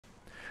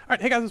All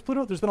right, hey guys, it's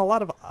Pluto. There's been a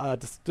lot of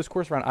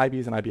discourse around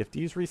IBs and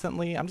IBFDs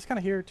recently. I'm just kind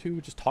of here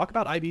to just talk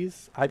about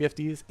IBs,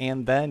 IBFDs,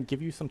 and then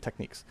give you some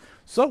techniques.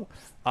 So,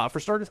 for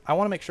starters, I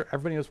want to make sure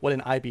everybody knows what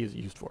an IB is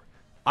used for.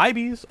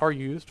 IBs are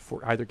used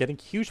for either getting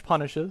huge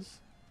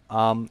punishes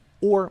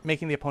or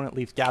making the opponent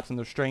leave gaps in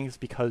their strings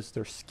because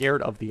they're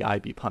scared of the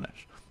IB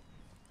punish,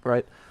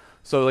 right?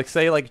 So, like,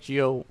 say, like,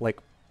 Geo, like,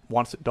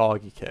 wants a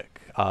doggy kick,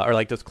 or,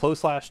 like, does close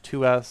slash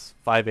 2S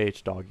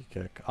 5H doggy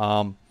kick.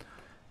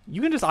 You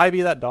can just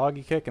IB that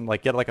doggy kick and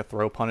like get like a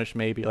throw punish,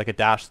 maybe like a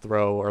dash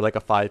throw or like a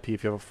 5P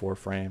if you have a 4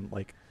 frame,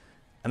 like,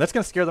 and that's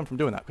gonna scare them from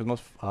doing that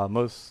because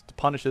most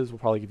punishes will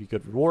probably give you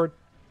good reward.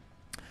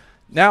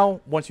 Now,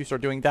 once you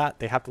start doing that,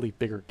 they have to leave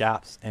bigger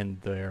gaps in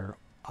their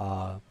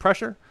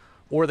pressure,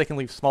 or they can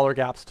leave smaller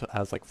gaps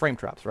as like frame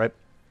traps, right?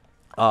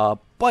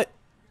 But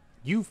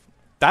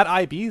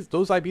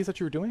those IBs that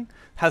you were doing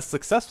has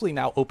successfully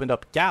now opened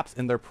up gaps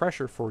in their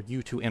pressure for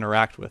you to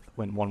interact with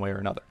when one way or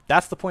another.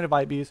 That's the point of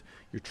IBs.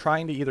 You're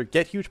trying to either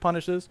get huge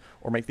punishes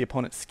or make the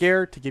opponent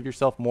scared to give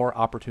yourself more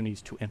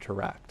opportunities to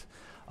interact.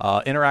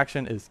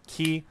 Interaction is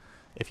key.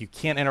 If you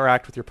can't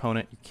interact with your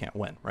opponent, you can't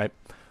win, right?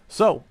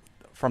 So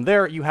from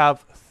there, you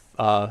have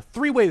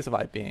 3 ways of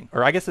IBing,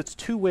 or I guess it's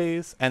 2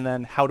 ways, and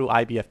then how to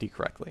IBFD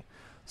correctly.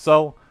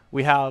 So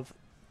we have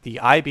the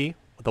IB,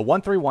 the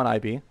 131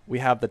 IB, we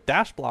have the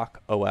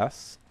Dashblock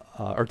OS,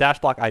 or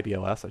Dashblock IB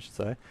OS, I should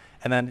say,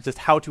 and then just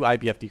how to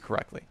IBFD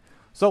correctly.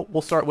 So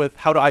we'll start with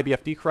how to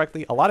IBFD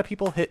correctly. A lot of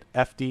people hit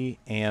FD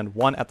and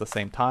 1 at the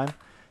same time.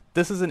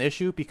 This is an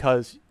issue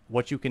because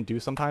what you can do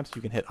sometimes,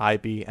 you can hit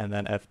IB and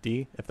then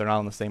FD if they're not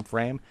on the same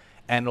frame,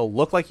 and it'll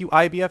look like you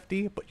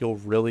IBFD, but you'll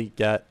really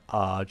get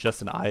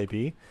just an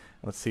IB.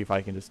 Let's see if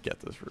I can just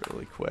get this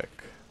really quick.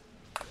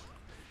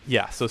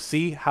 Yeah, so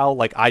see how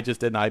like I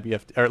just did an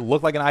IBFD, or it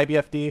looked like an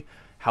IBFD.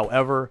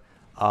 However,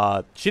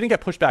 she didn't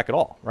get pushed back at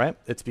all, right?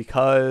 It's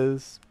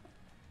because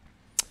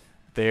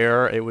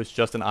it was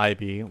just an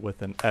IB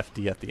with an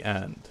FD at the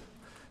end.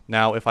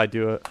 Now, if I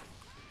do it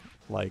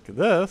like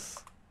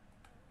this,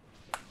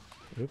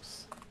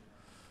 oops,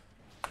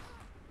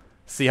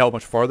 see how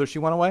much farther she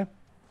went away?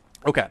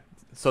 Okay,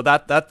 so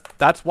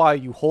that's why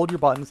you hold your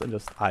buttons and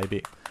just IB.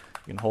 You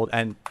can hold,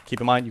 and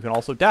keep in mind, you can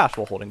also dash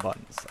while holding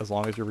buttons, as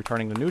long as you're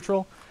returning to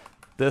neutral.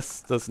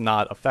 This does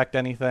not affect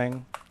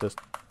anything. Just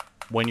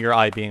when you're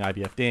IBing,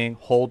 IBFDing,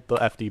 hold the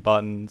FD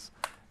buttons,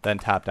 then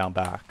tap down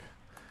back.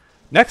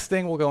 Next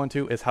thing we'll go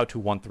into is how to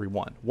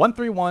 131.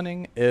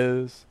 131ing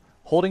is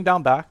holding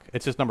down back.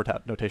 It's just number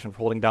notation for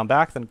holding down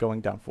back, then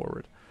going down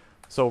forward.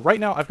 So right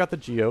now I've got the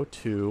Geo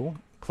to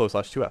close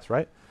slash 2S,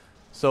 right?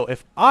 So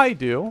if I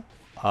do,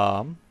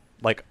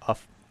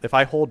 if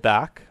I hold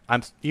back,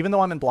 even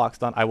though I'm in block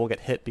stun, I will get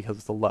hit because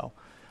it's a low.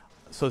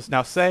 So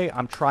now say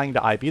I'm trying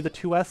to IB the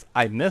 2S,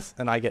 I miss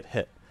and I get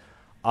hit.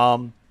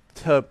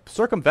 To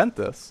circumvent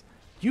this,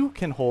 you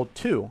can hold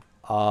 2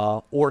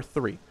 or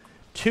 3.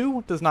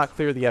 2 does not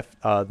clear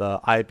the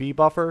IB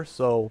buffer,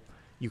 so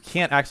you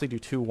can't actually do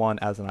 2-1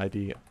 as an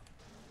IB.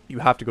 You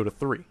have to go to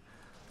 3.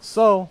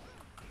 So,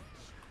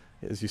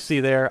 as you see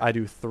there, I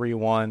do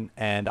 3-1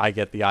 and I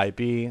get the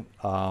IB.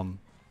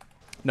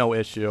 No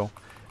issue.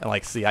 And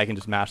like, see, I can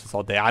just mash this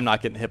all day. I'm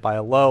not getting hit by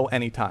a low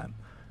anytime.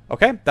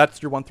 Okay,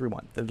 that's your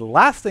 131. Then the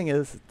last thing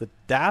is the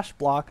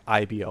Dashblock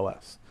IB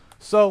OS.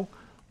 So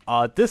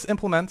this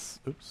implements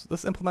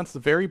the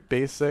very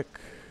basic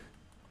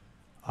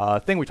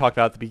thing we talked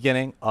about at the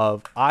beginning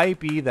of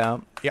IB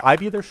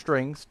their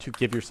strings to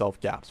give yourself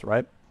gaps,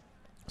 right?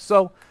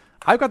 So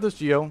I've got this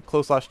Geo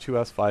close slash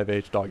 2S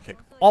 5H doggy kick,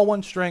 all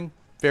one string,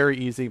 very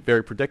easy,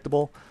 very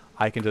predictable.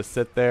 I can just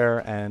sit there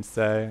and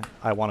say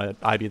I want to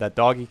IB that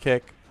doggy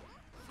kick.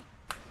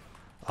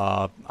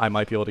 I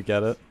might be able to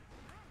get it.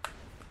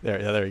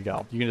 There you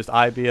go. You can just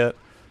IB it,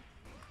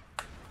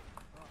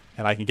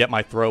 and I can get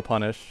my throw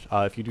punish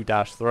if you do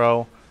dash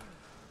throw.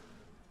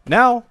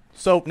 Now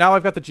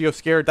I've got the Geo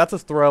scared. That's a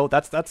throw.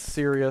 That's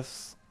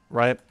serious,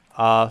 right?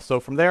 So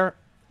from there,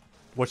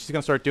 what she's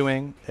gonna start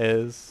doing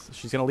is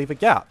she's gonna leave a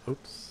gap.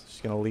 Oops,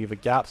 she's gonna leave a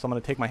gap. So I'm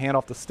gonna take my hand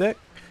off the stick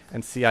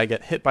and see I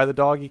get hit by the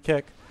doggy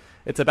kick.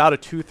 It's about a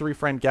 2-3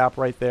 frame gap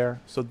right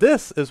there. So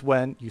this is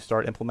when you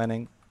start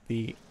implementing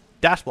the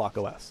Dashblock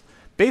OS.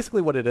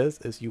 Basically what it is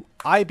you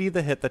IB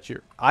the hit that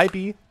you're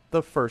IB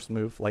the first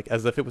move, like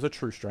as if it was a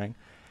true string,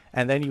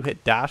 and then you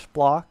hit dash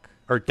block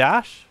or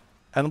dash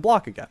and then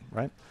block again,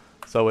 right?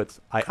 So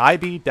it's I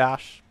IB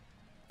dash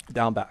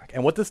down back.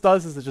 And what this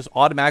does is it just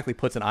automatically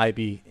puts an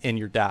IB in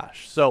your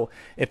dash. So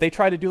if they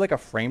try to do like a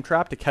frame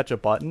trap to catch a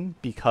button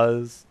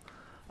because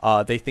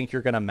they think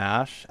you're gonna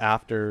mash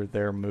after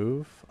their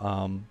move,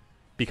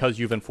 because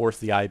you've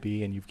enforced the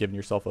IB and you've given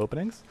yourself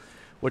openings,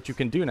 what you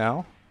can do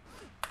now,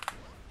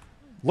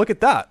 look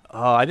at that.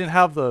 I didn't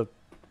have the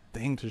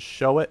thing to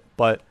show it,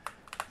 but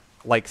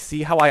like,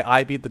 see how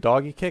I IB'd the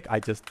doggy kick? I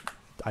just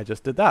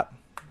did that.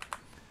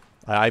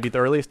 I IB'd the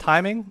earliest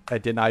timing. I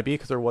didn't IB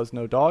because there was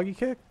no doggy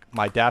kick.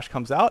 My dash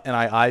comes out and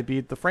I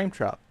IB'd the frame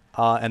trap.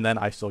 And then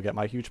I still get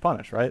my huge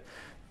punish, right?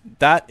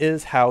 That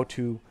is how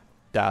to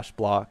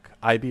Dashblock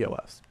IB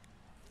OS.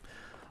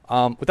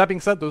 With that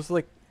being said, those are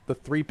like the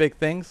three big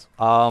things.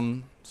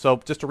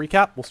 So just to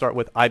recap, we'll start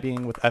with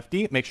IBing with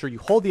FD. Make sure you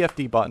hold the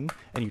FD button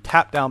and you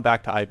tap down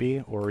back to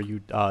IB, or you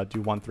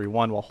do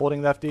 131 while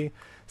holding the FD.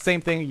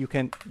 Same thing, you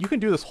can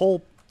do this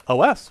whole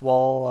OS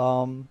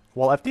while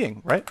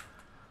FDing, right?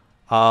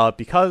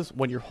 Because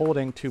when you're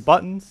holding two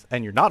buttons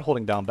and you're not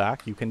holding down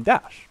back, you can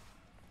dash.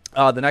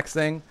 The next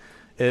thing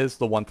is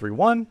the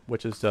 131,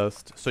 which is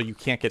just so you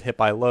can't get hit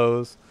by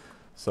lows.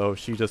 So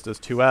she just does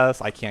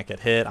 2S, I can't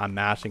get hit, I'm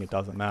mashing, it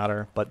doesn't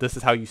matter. But this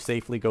is how you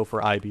safely go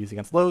for IBs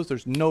against lows.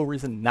 There's no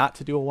reason not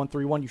to do a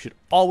 131. You should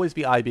always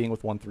be IBing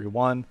with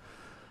 131.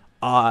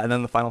 And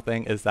then the final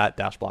thing is that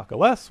Dashblock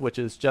OS, which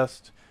is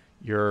just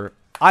your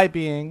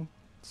IBing.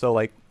 So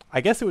like,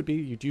 I guess it would be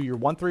you do your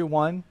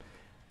 131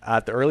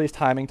 at the earliest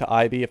timing to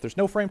IB. If there's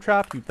no frame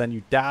trap, then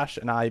you dash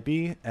an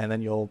IB, and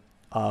then you'll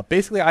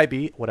basically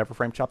IB whatever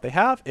frame trap they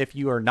have. If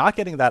you are not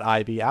getting that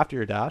IB after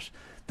your dash,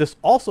 this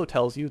also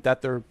tells you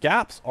that their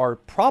gaps are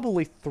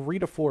probably 3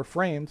 to 4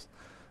 frames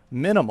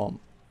minimum,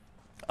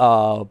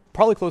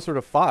 probably closer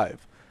to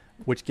 5,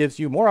 which gives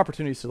you more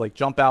opportunities to like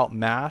jump out,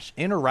 mash,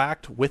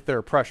 interact with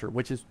their pressure,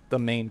 which is the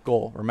main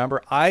goal.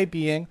 Remember,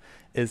 IBing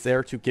is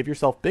there to give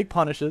yourself big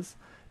punishes,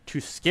 to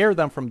scare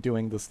them from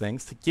doing these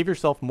things, to give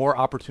yourself more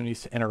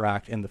opportunities to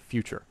interact in the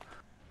future.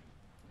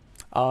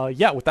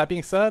 Yeah, with that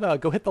being said,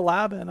 go hit the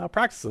lab and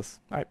practice this.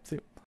 All right, see you.